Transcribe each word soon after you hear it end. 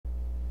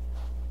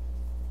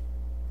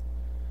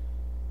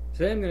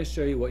Today I'm going to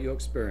show you what you'll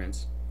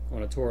experience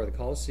on a tour of the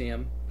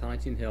Colosseum,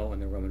 Palantine Hill,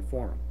 and the Roman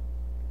Forum.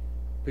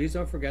 Please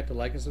don't forget to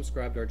like and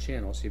subscribe to our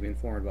channel so you'll be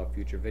informed about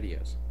future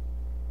videos.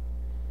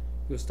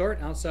 We'll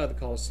start outside the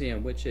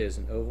Colosseum, which is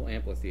an oval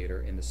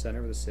amphitheater in the center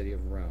of the city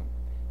of Rome,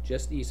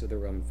 just east of the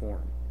Roman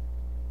Forum.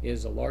 It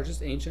is the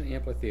largest ancient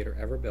amphitheater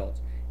ever built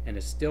and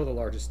is still the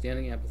largest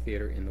standing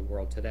amphitheater in the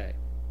world today.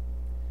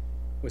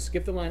 With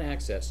skip-the-line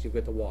access, you'll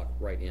get to walk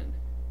right in.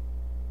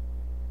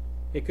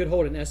 It could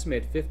hold an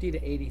estimated 50,000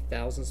 to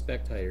 80,000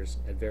 spectators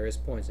at various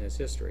points in its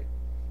history.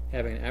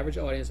 Having an average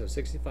audience of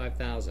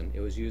 65,000, it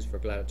was used for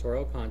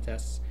gladiatorial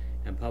contests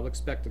and public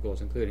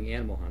spectacles including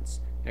animal hunts,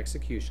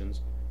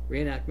 executions,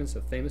 reenactments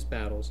of famous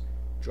battles,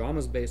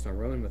 dramas based on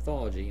Roman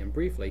mythology, and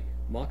briefly,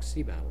 mock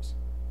sea battles.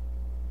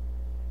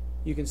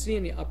 You can see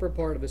in the upper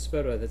part of this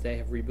photo that they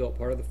have rebuilt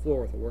part of the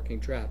floor with a working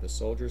trap that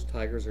soldiers,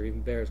 tigers, or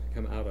even bears could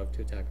come out of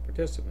to attack the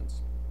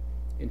participants.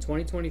 In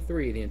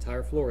 2023, the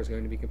entire floor is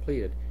going to be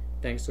completed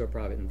thanks to a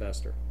private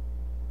investor.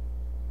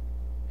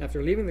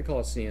 After leaving the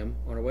Colosseum,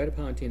 on our way to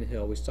Pantine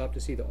Hill, we stopped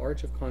to see the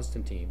Arch of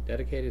Constantine,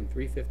 dedicated in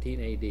 315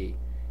 AD.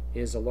 It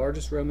is the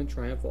largest Roman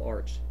triumphal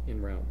arch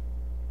in Rome.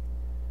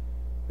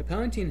 The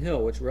Palantine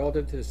Hill, which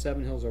relative to the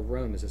seven hills of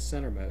Rome is the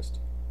centermost,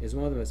 is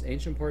one of the most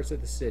ancient parts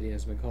of the city and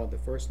has been called the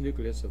first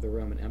nucleus of the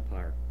Roman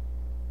Empire.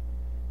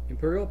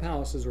 Imperial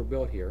palaces were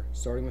built here,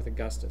 starting with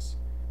Augustus.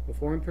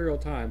 Before imperial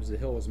times, the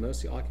hill was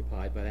mostly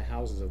occupied by the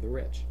houses of the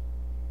rich.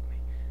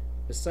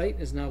 The site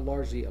is now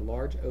largely a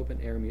large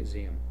open-air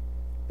museum.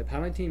 The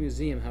Palantine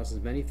Museum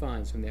houses many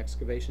finds from the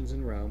excavations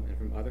in Rome and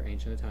from other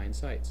ancient Italian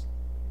sites.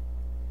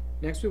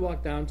 Next we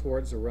walk down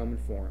towards the Roman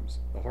Forums,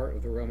 the heart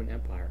of the Roman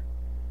Empire.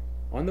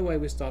 On the way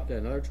we stopped at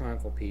another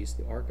triumphal piece,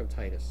 the Arch of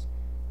Titus.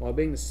 While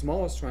being the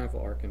smallest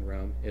triumphal arch in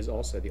Rome, it is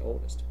also the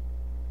oldest.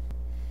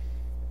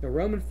 The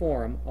Roman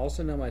Forum,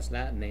 also known by its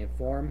Latin name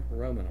Forum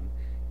Romanum,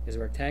 is a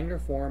rectangular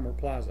forum or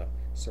plaza,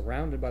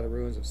 surrounded by the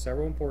ruins of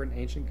several important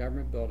ancient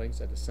government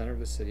buildings at the center of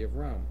the city of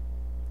Rome.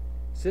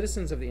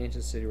 Citizens of the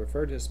ancient city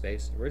referred to this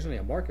space, originally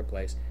a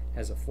marketplace,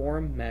 as a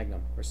Forum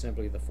Magnum, or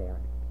simply the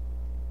Forum.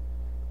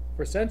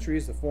 For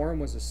centuries, the Forum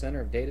was the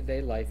center of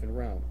day-to-day life in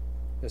Rome,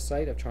 the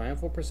site of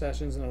triumphal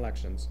processions and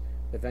elections,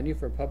 the venue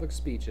for public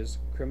speeches,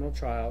 criminal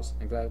trials,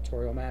 and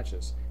gladiatorial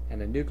matches,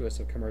 and the nucleus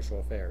of commercial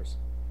affairs.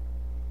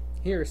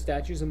 Here,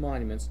 statues and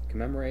monuments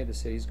commemorate the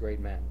city's great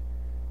men.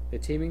 The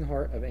teeming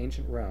heart of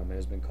ancient Rome, it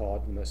has been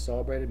called the most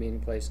celebrated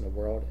meeting place in the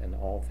world and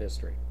all of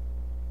history.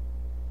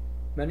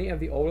 Many of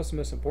the oldest and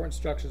most important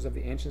structures of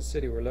the ancient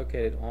city were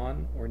located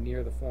on or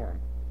near the Forum.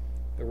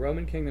 The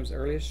Roman kingdom's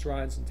earliest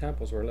shrines and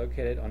temples were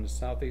located on the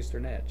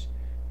southeastern edge.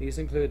 These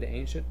include the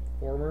ancient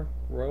former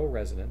royal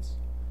residence,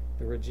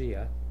 the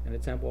Regia, and the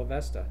Temple of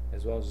Vesta,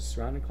 as well as the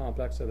surrounding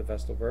complex of the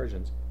Vestal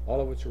Virgins,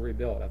 all of which were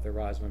rebuilt after the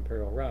rise of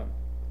Imperial Rome.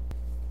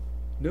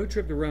 No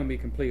trip to Rome would be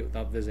complete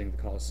without visiting the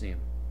Colosseum.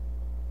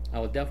 I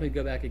will definitely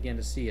go back again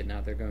to see it now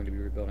that they're going to be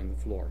rebuilding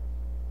the floor.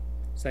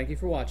 So thank you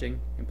for watching,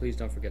 and please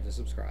don't forget to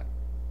subscribe.